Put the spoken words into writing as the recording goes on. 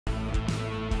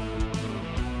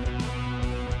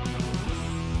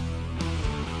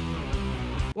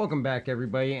Welcome back,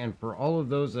 everybody, and for all of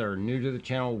those that are new to the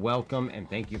channel, welcome and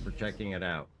thank you for checking it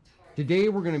out. Today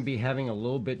we're going to be having a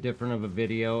little bit different of a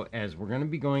video, as we're going to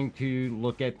be going to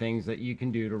look at things that you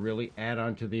can do to really add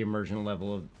on to the immersion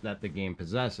level that the game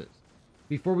possesses.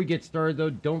 Before we get started though,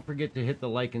 don't forget to hit the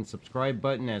like and subscribe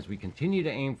button as we continue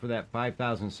to aim for that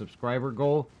 5,000 subscriber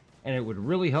goal, and it would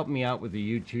really help me out with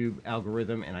the YouTube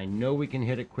algorithm, and I know we can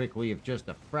hit it quickly if just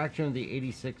a fraction of the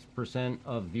 86%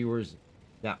 of viewers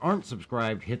that aren't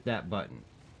subscribed hit that button.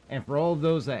 And for all of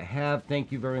those that have,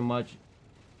 thank you very much.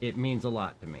 It means a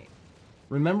lot to me.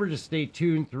 Remember to stay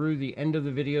tuned through the end of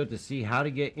the video to see how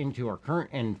to get into our current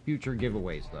and future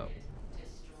giveaways though.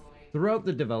 Throughout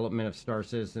the development of Star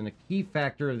Citizen, a key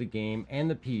factor of the game and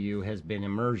the PU has been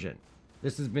immersion.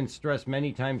 This has been stressed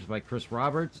many times by Chris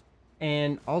Roberts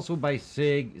and also by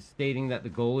SIG, stating that the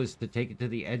goal is to take it to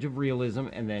the edge of realism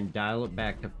and then dial it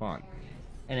back to fun.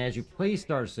 And as you play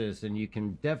Star Citizen, you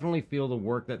can definitely feel the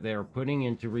work that they are putting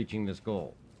into reaching this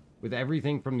goal. With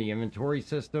everything from the inventory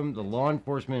system, the law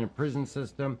enforcement and prison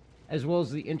system, as well as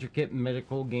the intricate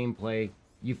medical gameplay,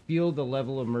 you feel the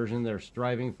level of immersion they're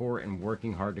striving for and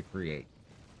working hard to create.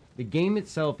 The game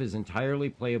itself is entirely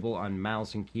playable on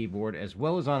mouse and keyboard, as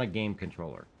well as on a game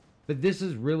controller. But this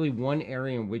is really one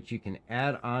area in which you can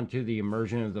add on to the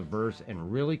immersion of the verse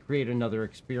and really create another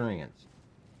experience.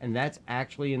 And that's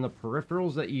actually in the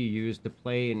peripherals that you use to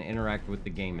play and interact with the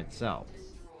game itself.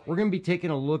 We're going to be taking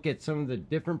a look at some of the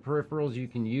different peripherals you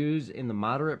can use in the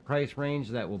moderate price range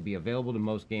that will be available to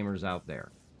most gamers out there.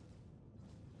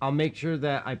 I'll make sure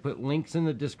that I put links in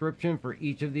the description for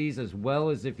each of these, as well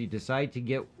as if you decide to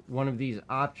get one of these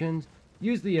options,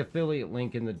 use the affiliate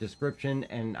link in the description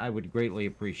and I would greatly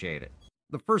appreciate it.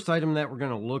 The first item that we're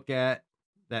going to look at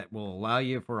that will allow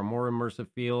you for a more immersive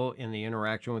feel in the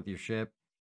interaction with your ship,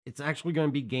 it's actually going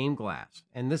to be GameGlass.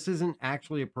 And this isn't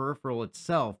actually a peripheral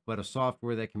itself, but a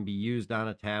software that can be used on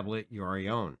a tablet you already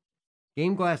own.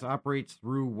 GameGlass operates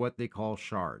through what they call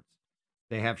shards.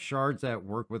 They have shards that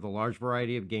work with a large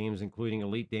variety of games, including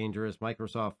Elite Dangerous,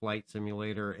 Microsoft Flight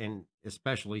Simulator, and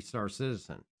especially Star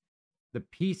Citizen. The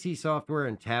PC software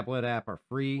and tablet app are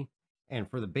free, and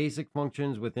for the basic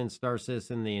functions within Star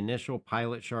Citizen, the initial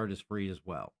pilot shard is free as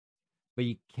well. But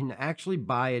you can actually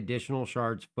buy additional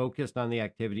shards focused on the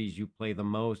activities you play the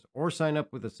most, or sign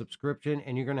up with a subscription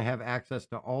and you're going to have access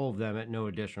to all of them at no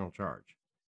additional charge.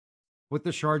 What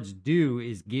the shards do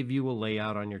is give you a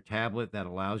layout on your tablet that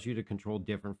allows you to control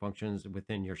different functions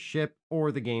within your ship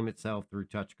or the game itself through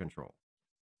touch control.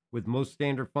 With most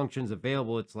standard functions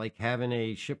available, it's like having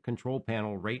a ship control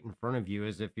panel right in front of you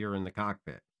as if you're in the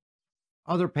cockpit.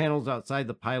 Other panels outside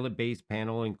the pilot base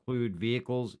panel include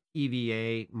vehicles,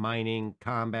 EVA, mining,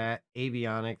 combat,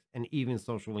 avionics, and even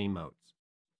social emotes.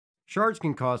 Shards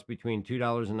can cost between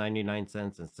 $2.99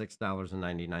 and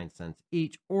 $6.99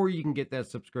 each, or you can get that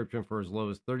subscription for as low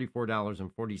as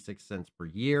 $34.46 per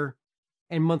year,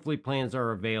 and monthly plans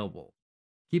are available.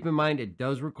 Keep in mind it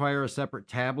does require a separate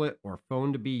tablet or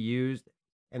phone to be used,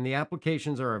 and the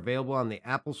applications are available on the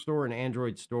Apple Store and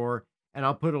Android Store, and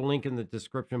I'll put a link in the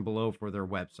description below for their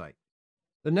website.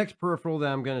 The next peripheral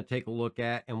that I'm going to take a look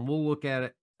at, and we'll look at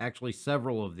it, actually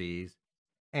several of these,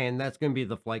 and that's going to be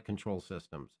the flight control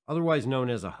systems, otherwise known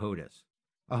as a Hotas.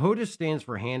 A Hotas stands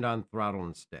for hand-on throttle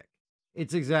and stick.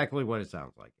 It's exactly what it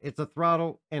sounds like. It's a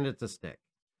throttle and it's a stick.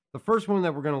 The first one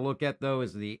that we're going to look at though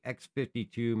is the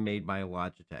X-52 made by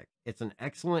Logitech. It's an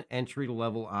excellent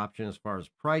entry-level option as far as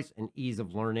price and ease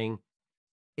of learning.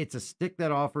 It's a stick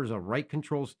that offers a right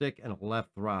control stick and a left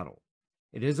throttle.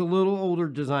 It is a little older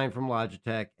design from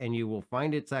Logitech, and you will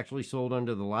find it's actually sold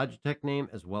under the Logitech name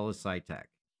as well as Cytec.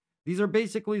 These are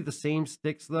basically the same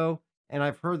sticks though, and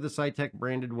I've heard the Cytec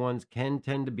branded ones can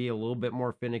tend to be a little bit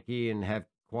more finicky and have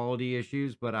quality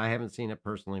issues, but I haven't seen it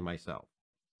personally myself.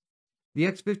 The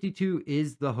X-52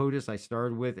 is the Hotas I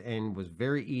started with and was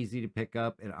very easy to pick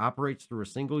up. It operates through a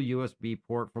single USB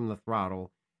port from the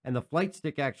throttle, and the flight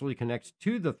stick actually connects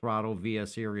to the throttle via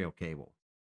serial cable.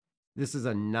 This is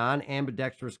a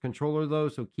non-ambidextrous controller though,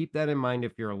 so keep that in mind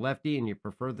if you're a lefty and you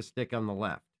prefer the stick on the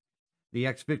left. The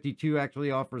X-52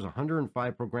 actually offers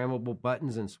 105 programmable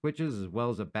buttons and switches, as well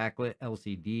as a backlit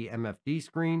LCD MFD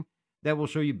screen that will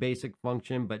show you basic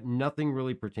function, but nothing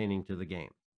really pertaining to the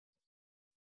game.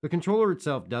 The controller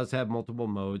itself does have multiple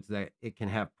modes that it can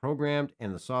have programmed,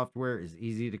 and the software is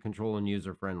easy to control and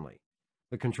user-friendly.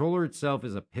 The controller itself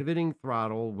is a pivoting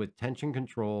throttle with tension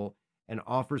control and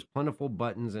offers plentiful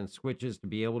buttons and switches to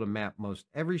be able to map most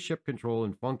every ship control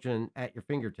and function at your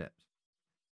fingertips.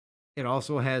 It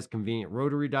also has convenient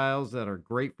rotary dials that are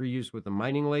great for use with the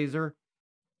mining laser.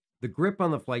 The grip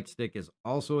on the flight stick is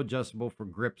also adjustable for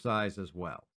grip size as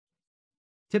well.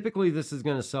 Typically, this is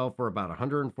going to sell for about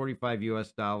 145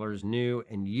 US dollars new,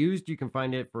 and used you can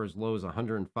find it for as low as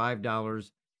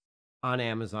 $105 on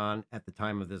Amazon at the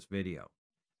time of this video.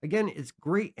 Again, it's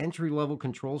great entry-level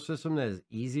control system that is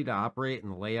easy to operate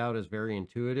and the layout is very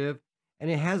intuitive. And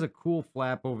it has a cool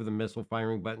flap over the missile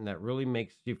firing button that really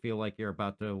makes you feel like you're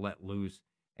about to let loose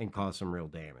and cause some real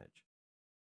damage.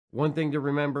 One thing to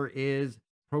remember is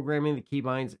programming the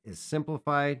keybinds is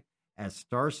simplified, as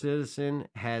Star Citizen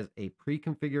has a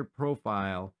pre-configured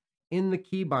profile in the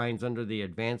keybinds under the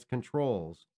advanced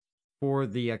controls for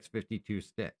the X-52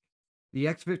 stick. The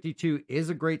X-52 is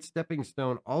a great stepping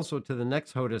stone also to the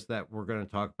next Hotas that we're going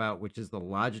to talk about, which is the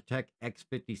Logitech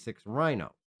X-56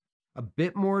 Rhino. A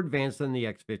bit more advanced than the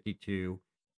X-52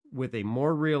 with a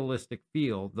more realistic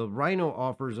feel, the Rhino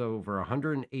offers over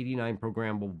 189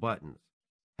 programmable buttons,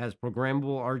 has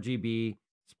programmable RGB,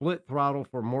 split throttle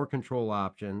for more control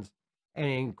options, and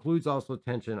it includes also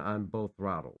tension on both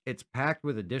throttles. It's packed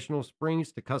with additional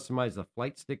springs to customize the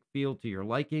flight stick feel to your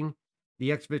liking.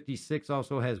 The X-56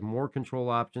 also has more control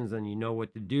options than you know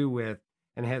what to do with,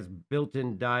 and has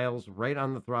built-in dials right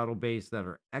on the throttle base that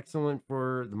are excellent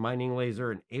for the mining laser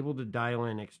and able to dial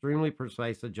in extremely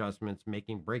precise adjustments,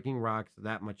 making breaking rocks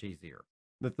that much easier.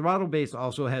 The throttle base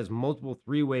also has multiple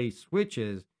three-way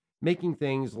switches, making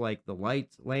things like the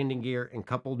lights, landing gear, and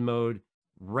coupled mode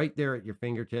right there at your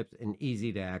fingertips and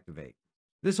easy to activate.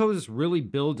 This hose really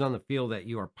builds on the feel that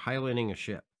you are piloting a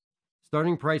ship.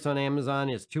 Starting price on Amazon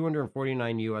is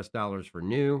 $249 US dollars for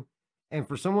new. And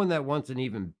for someone that wants an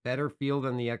even better feel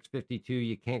than the X-52,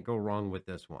 you can't go wrong with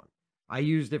this one. I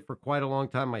used it for quite a long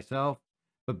time myself,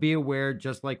 but be aware,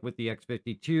 just like with the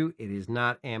X-52, it is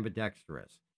not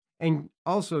ambidextrous. And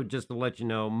also, just to let you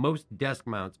know, most desk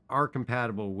mounts are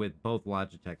compatible with both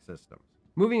Logitech systems.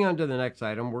 Moving on to the next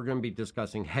item, we're going to be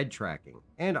discussing head tracking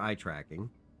and eye tracking.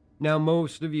 Now,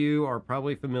 most of you are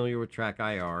probably familiar with Track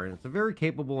IR, and it's a very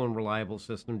capable and reliable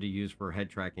system to use for head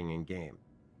tracking in game.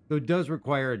 Though it does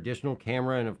require additional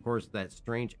camera and, of course, that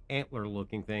strange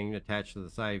antler-looking thing attached to the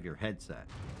side of your headset.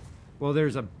 Well,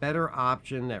 there's a better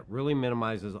option that really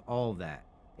minimizes all of that,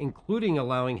 including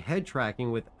allowing head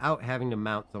tracking without having to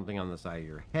mount something on the side of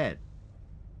your head.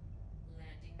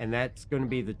 And that's going to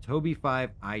be the Tobii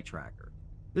Eye Tracker.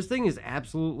 This thing is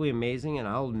absolutely amazing, and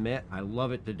I'll admit I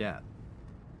love it to death.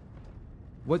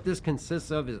 What this consists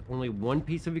of is only one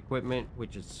piece of equipment,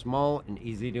 which is small and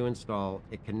easy to install.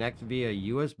 It connects via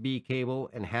USB cable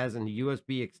and has a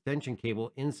USB extension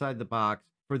cable inside the box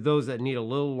for those that need a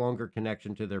little longer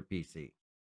connection to their PC.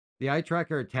 The eye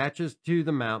tracker attaches to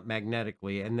the mount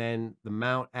magnetically, and then the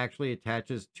mount actually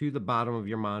attaches to the bottom of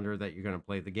your monitor that you're going to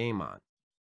play the game on.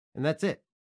 And that's it.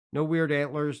 No weird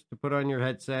antlers to put on your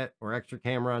headset or extra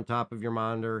camera on top of your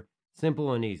monitor.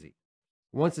 Simple and easy.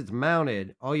 Once it's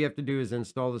mounted, all you have to do is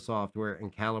install the software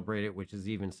and calibrate it, which is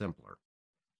even simpler.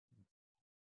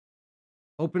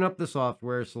 Open up the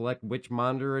software, select which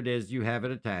monitor it is you have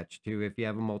it attached to if you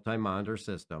have a multi-monitor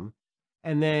system,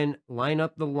 and then line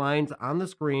up the lines on the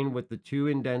screen with the two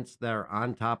indents that are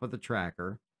on top of the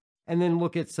tracker, and then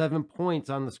look at 7 points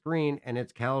on the screen and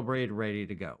it's calibrated, ready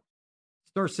to go.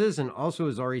 Star Citizen also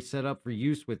is already set up for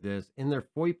use with this in their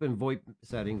FOIP and VoIP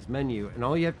settings menu, and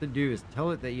all you have to do is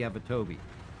tell it that you have a Tobii.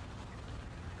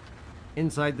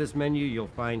 Inside this menu, you'll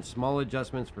find small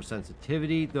adjustments for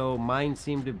sensitivity, though mine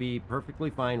seem to be perfectly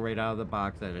fine right out of the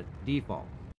box at its default.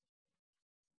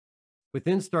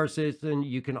 Within Star Citizen,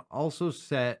 you can also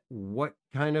set what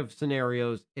kind of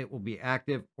scenarios it will be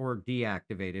active or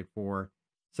deactivated for,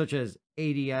 such as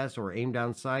ADS or aim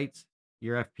down sights,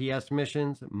 your FPS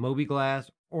missions, mobiGlass,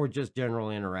 or just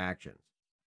general interactions.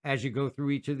 As you go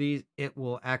through each of these, it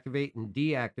will activate and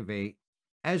deactivate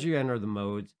as you enter the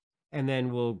modes, and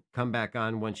then will come back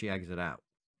on once you exit out.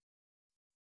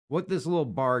 What this little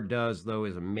bar does, though,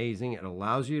 is amazing. It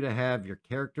allows you to have your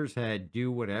character's head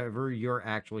do whatever you're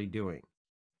actually doing.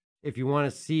 If you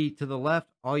want to see to the left,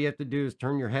 all you have to do is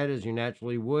turn your head as you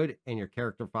naturally would, and your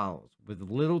character follows, with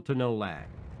little to no lag.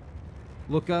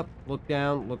 Look up, look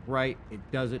down, look right. It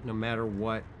does it no matter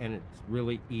what, and it's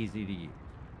really easy to use.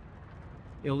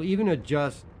 It'll even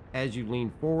adjust as you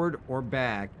lean forward or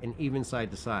back, and even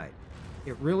side to side.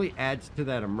 It really adds to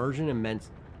that immersion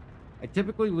immensely. I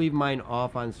typically leave mine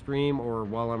off on stream or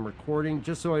while I'm recording,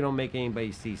 just so I don't make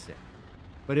anybody seasick.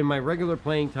 But in my regular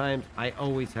playing times, I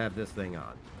always have this thing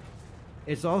on.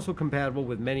 It's also compatible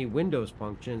with many Windows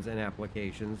functions and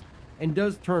applications, and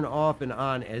does turn off and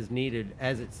on as needed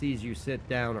as it sees you sit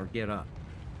down or get up.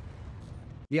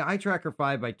 The Eye Tracker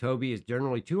 5 by Tobii is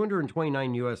generally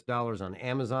 $229 US on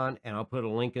Amazon, and I'll put a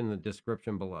link in the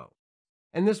description below.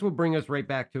 And this will bring us right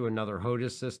back to another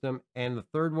Hotas system. And the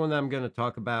third one that I'm going to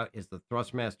talk about is the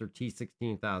Thrustmaster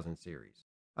T16000 series.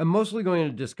 I'm mostly going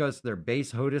to discuss their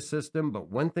base Hotas system, but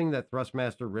one thing that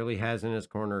Thrustmaster really has in his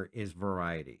corner is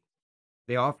variety.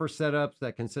 They offer setups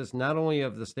that consist not only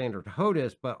of the standard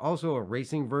Hotas, but also a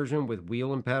racing version with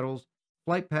wheel and pedals,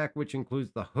 Flight Pack, which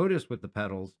includes the Hotas with the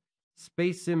pedals,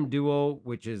 Space Sim Duo,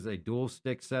 which is a dual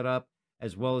stick setup,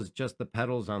 as well as just the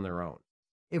pedals on their own.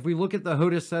 If we look at the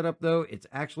Hotas setup, though, it's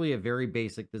actually a very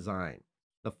basic design.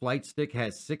 The flight stick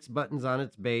has 6 buttons on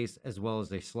its base, as well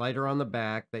as a slider on the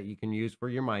back that you can use for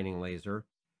your mining laser,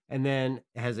 and then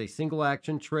it has a single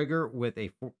action trigger with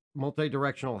a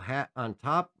multi-directional hat on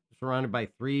top, surrounded by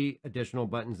 3 additional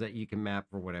buttons that you can map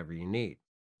for whatever you need.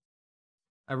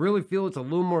 I really feel it's a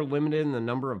little more limited in the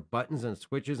number of buttons and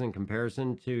switches in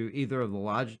comparison to either of the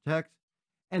Logitechs.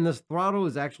 And this throttle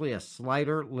is actually a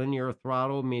slider linear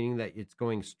throttle, meaning that it's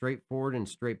going straight forward and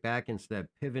straight back instead of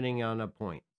pivoting on a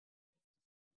point.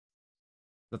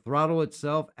 The throttle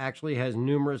itself actually has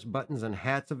numerous buttons and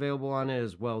hats available on it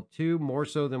as well too, more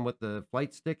so than what the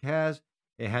flight stick has.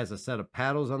 It has a set of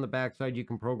paddles on the backside you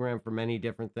can program for many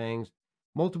different things,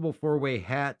 multiple 4-way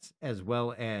hats as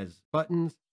well as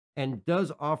buttons, and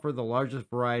does offer the largest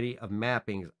variety of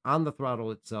mappings on the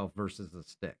throttle itself versus the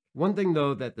stick. One thing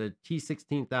though that the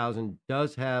T16000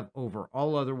 does have over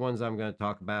all other ones I'm going to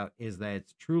talk about is that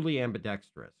it's truly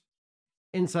ambidextrous.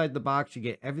 Inside the box, you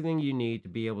get everything you need to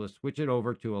be able to switch it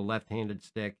over to a left-handed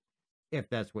stick if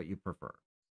that's what you prefer.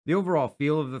 The overall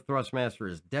feel of the Thrustmaster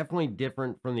is definitely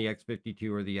different from the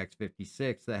X-52 or the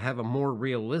X-56 that have a more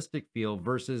realistic feel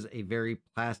versus a very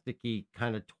plasticky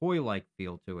kind of toy-like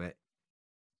feel to it.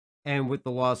 And with the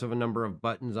loss of a number of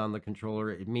buttons on the controller,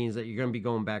 it means that you're going to be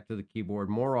going back to the keyboard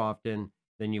more often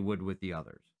than you would with the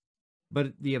others.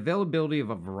 But the availability of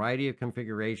a variety of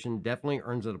configuration definitely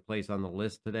earns it a place on the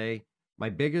list today. My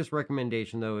biggest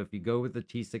recommendation, though, if you go with the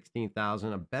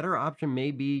T16000, a better option may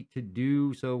be to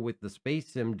do so with the Space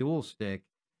Sim dual stick,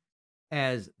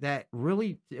 as that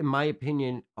really, in my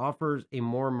opinion, offers a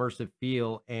more immersive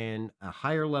feel and a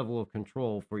higher level of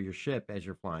control for your ship as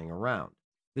you're flying around.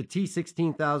 The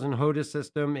T16000 Hotas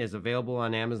system is available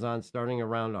on Amazon starting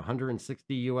around $160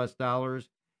 US,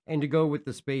 and to go with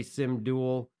the Space Sim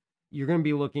Dual, you're going to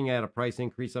be looking at a price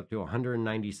increase up to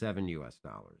 $197 US.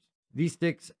 These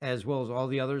sticks, as well as all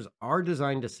the others, are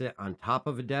designed to sit on top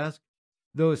of a desk,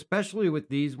 though especially with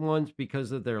these ones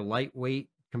because of their lightweight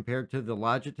compared to the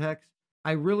Logitechs,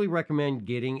 I really recommend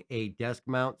getting a desk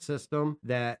mount system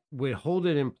that would hold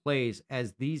it in place,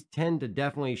 as these tend to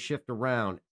definitely shift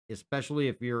around, especially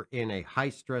if you're in a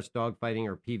high-stress dogfighting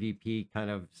or PvP kind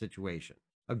of situation.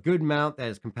 A good mount that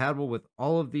is compatible with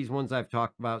all of these ones I've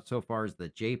talked about so far is the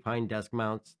J-Pein desk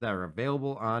mounts that are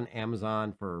available on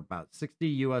Amazon for about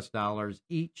 $60 US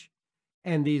each.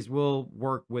 And these will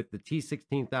work with the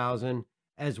T16000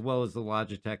 as well as the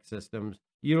Logitech systems,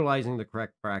 utilizing the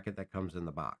correct bracket that comes in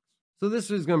the box. So this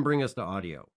is going to bring us to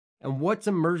audio. And what's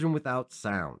immersion without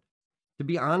sound? To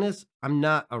be honest, I'm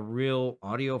not a real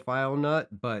audiophile nut,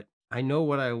 but I know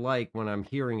what I like when I'm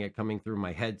hearing it coming through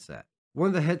my headset. One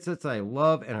of the headsets I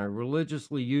love and I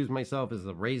religiously use myself is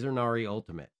the Razer Nari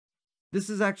Ultimate. This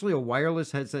is actually a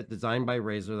wireless headset designed by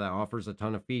Razer that offers a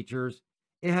ton of features.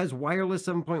 It has wireless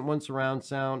 7.1 surround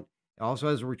sound. It also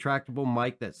has a retractable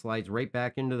mic that slides right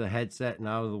back into the headset and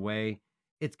out of the way.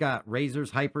 It's got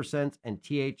Razer's HyperSense and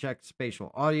THX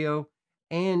spatial audio,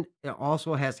 and it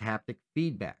also has haptic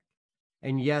feedback.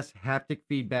 And yes, haptic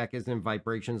feedback is in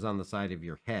vibrations on the side of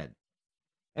your head.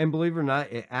 And believe it or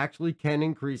not, it actually can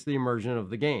increase the immersion of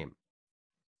the game.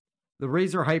 The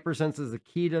Razer HyperSense is the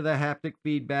key to the haptic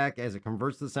feedback, as it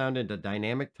converts the sound into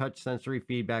dynamic touch sensory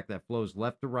feedback that flows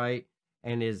left to right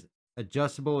and is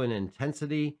adjustable in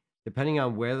intensity depending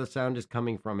on where the sound is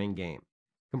coming from in game.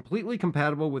 Completely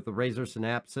compatible with the Razer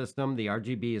Synapse system, the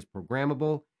RGB is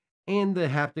programmable, and the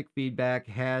haptic feedback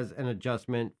has an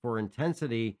adjustment for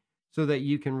intensity so that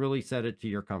you can really set it to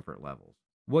your comfort levels.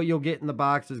 What you'll get in the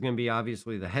box is going to be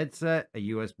obviously the headset, a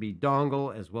USB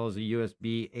dongle, as well as a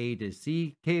USB A to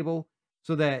C cable,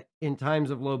 so that in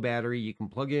times of low battery, you can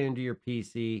plug it into your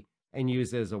PC and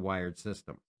use it as a wired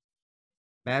system.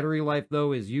 Battery life,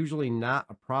 though, is usually not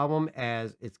a problem,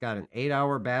 as it's got an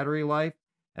 8-hour battery life,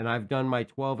 and I've done my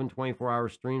 12 and 24-hour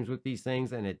streams with these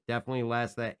things, and it definitely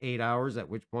lasts that 8 hours, at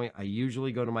which point I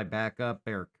usually go to my backup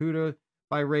Barracuda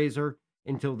by Razer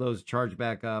until those charge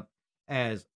back up,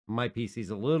 as my PC is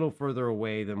a little further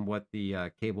away than what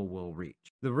the cable will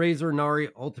reach. The Razer Nari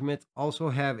Ultimates also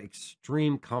have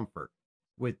extreme comfort.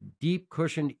 With deep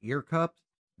cushioned ear cups,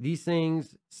 these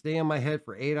things stay on my head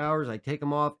for 8 hours. I take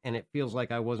them off and it feels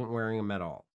like I wasn't wearing them at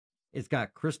all. It's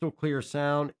got crystal clear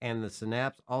sound, and the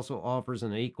Synapse also offers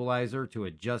an equalizer to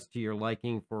adjust to your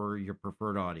liking for your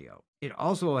preferred audio. It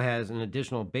also has an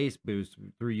additional bass boost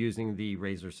through using the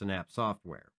Razer Synapse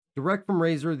software. Direct from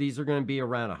Razer, these are going to be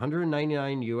around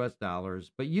 $199 US,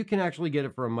 but you can actually get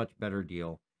it for a much better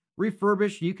deal.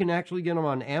 Refurbished, you can actually get them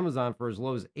on Amazon for as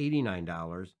low as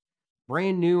 $89.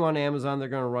 Brand new on Amazon, they're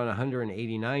going to run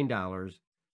 $189,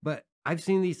 but I've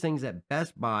seen these things at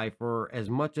Best Buy for as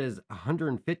much as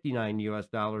 $159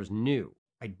 US new.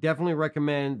 I definitely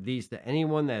recommend these to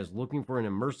anyone that is looking for an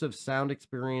immersive sound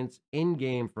experience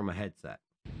in-game from a headset.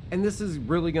 And this is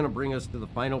really going to bring us to the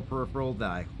final peripheral that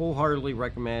I wholeheartedly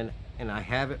recommend, and I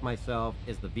have it myself,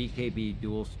 is the VKB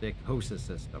Dual Stick HOSAS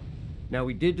system. Now,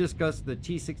 we did discuss the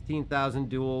T16000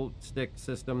 dual stick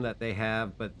system that they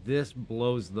have, but this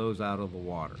blows those out of the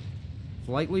water.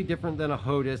 Slightly different than a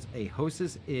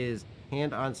HOSAS is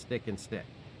hand-on stick and stick.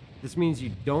 This means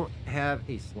you don't have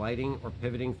a sliding or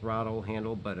pivoting throttle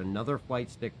handle, but another flight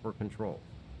stick for control.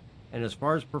 And as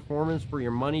far as performance for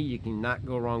your money, you cannot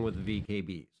go wrong with the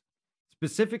VKBs.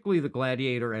 Specifically the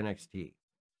Gladiator NXT.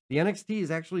 The NXT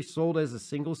is actually sold as a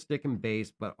single stick and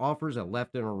base, but offers a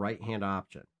left and a right hand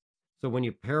option. So when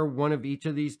you pair one of each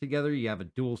of these together, you have a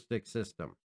dual stick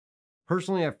system.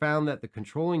 Personally, I found that the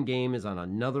controlling game is on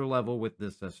another level with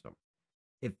this system.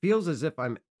 It feels as if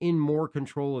I'm in more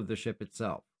control of the ship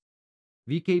itself.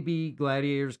 VKB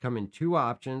Gladiators come in two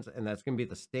options, and that's going to be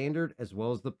the standard as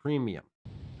well as the premium.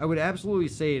 I would absolutely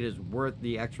say it is worth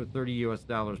the extra $30 US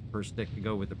per stick to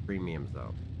go with the premiums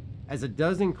though, as it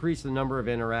does increase the number of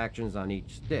interactions on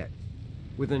each stick.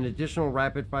 With an additional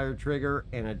rapid fire trigger,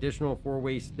 an additional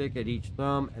 4-way stick at each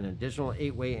thumb, an additional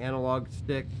 8-way analog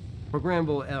stick,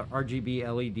 programmable RGB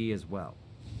LED as well.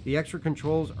 The extra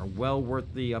controls are well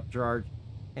worth the upcharge,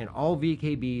 and all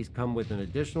VKBs come with an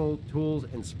additional tools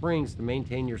and springs to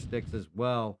maintain your sticks as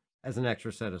well as an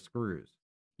extra set of screws.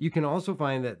 You can also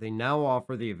find that they now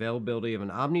offer the availability of an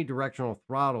omnidirectional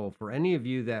throttle for any of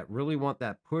you that really want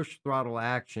that push throttle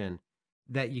action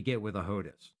that you get with a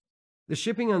Hotas. The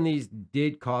shipping on these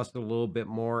did cost a little bit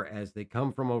more as they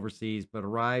come from overseas, but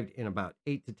arrived in about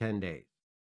 8 to 10 days.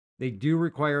 They do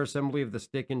require assembly of the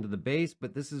stick into the base,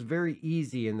 but this is very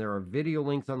easy, and there are video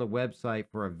links on the website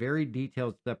for a very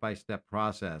detailed step-by-step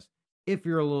process if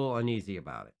you're a little uneasy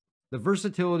about it. The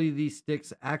versatility of these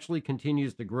sticks actually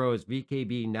continues to grow as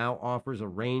VKB now offers a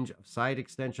range of side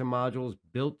extension modules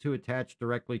built to attach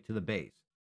directly to the base.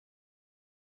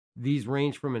 These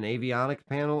range from an avionics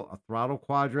panel, a throttle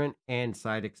quadrant, and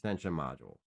side extension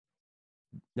module.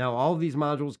 Now, all of these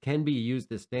modules can be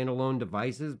used as standalone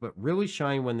devices, but really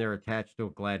shine when they're attached to a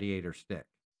Gladiator stick.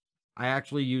 I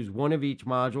actually use one of each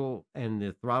module, and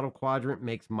the throttle quadrant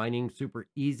makes mining super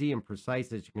easy and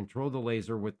precise as you control the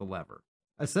laser with the lever.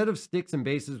 A set of sticks and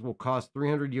bases will cost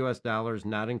 $300 US,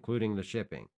 not including the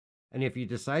shipping. And if you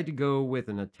decide to go with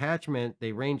an attachment,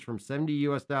 they range from $70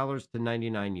 US to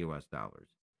 $99 US.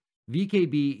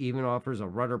 VKB even offers a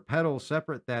rudder pedal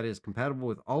separate that is compatible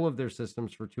with all of their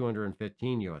systems for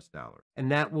 $215 US.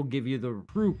 And that will give you the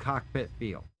true cockpit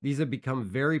feel. These have become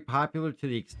very popular to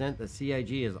the extent that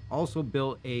CIG has also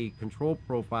built a control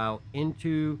profile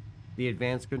into the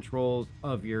advanced controls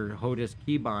of your Hotas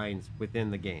keybinds within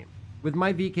the game. With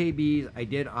my VKBs, I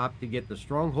did opt to get the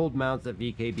stronghold mounts that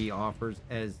VKB offers,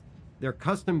 as they're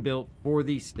custom built for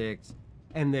these sticks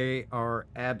and they are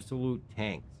absolute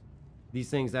tanks. These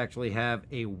things actually have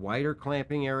a wider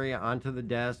clamping area onto the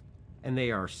desk, and they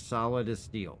are solid as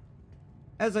steel.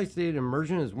 As I stated,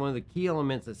 immersion is one of the key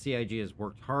elements that CIG has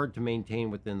worked hard to maintain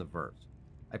within the verse.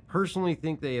 I personally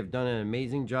think they have done an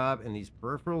amazing job, and these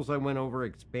peripherals I went over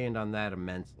expand on that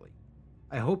immensely.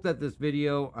 I hope that this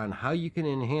video on how you can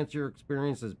enhance your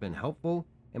experience has been helpful,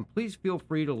 and please feel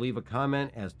free to leave a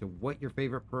comment as to what your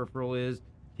favorite peripheral is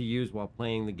to use while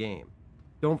playing the game.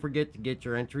 Don't forget to get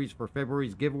your entries for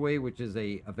February's giveaway, which is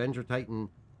a Avenger Titan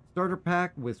starter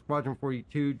pack with Squadron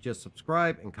 42. Just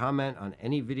subscribe and comment on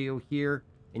any video here,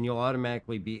 and you'll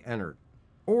automatically be entered.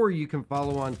 Or you can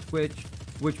follow on Twitch,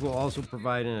 which will also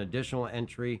provide an additional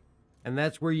entry. And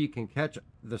that's where you can catch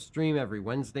the stream every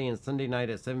Wednesday and Sunday night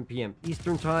at 7 p.m.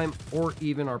 Eastern Time, or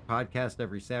even our podcast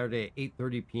every Saturday at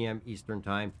 8:30 p.m. Eastern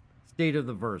Time, State of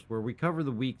the Verse, where we cover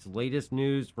the week's latest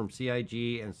news from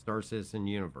CIG and Star Citizen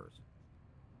Universe.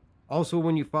 Also,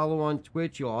 when you follow on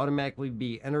Twitch, you'll automatically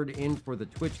be entered in for the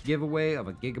Twitch giveaway of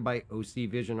a Gigabyte OC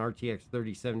Vision RTX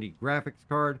 3070 graphics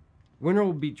card. Winner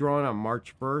will be drawn on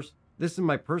March 1st. This is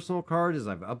my personal card, as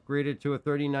I've upgraded to a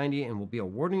 3090 and will be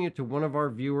awarding it to one of our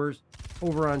viewers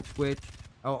over on Twitch.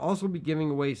 I'll also be giving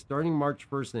away, starting March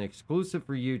 1st, an exclusive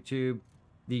for YouTube,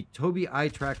 the Tobii Eye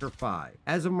Tracker 5.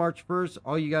 As of March 1st,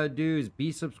 all you gotta do is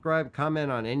be subscribed,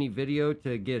 comment on any video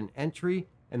to get an entry,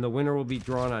 and the winner will be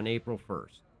drawn on April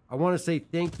 1st. I want to say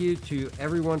thank you to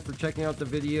everyone for checking out the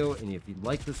video, and if you'd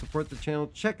like to support the channel,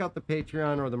 check out the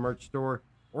Patreon or the merch store,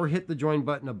 or hit the join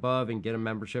button above and get a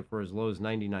membership for as low as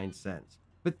 99 cents.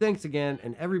 But thanks again,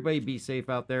 and everybody be safe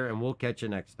out there, and we'll catch you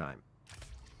next time.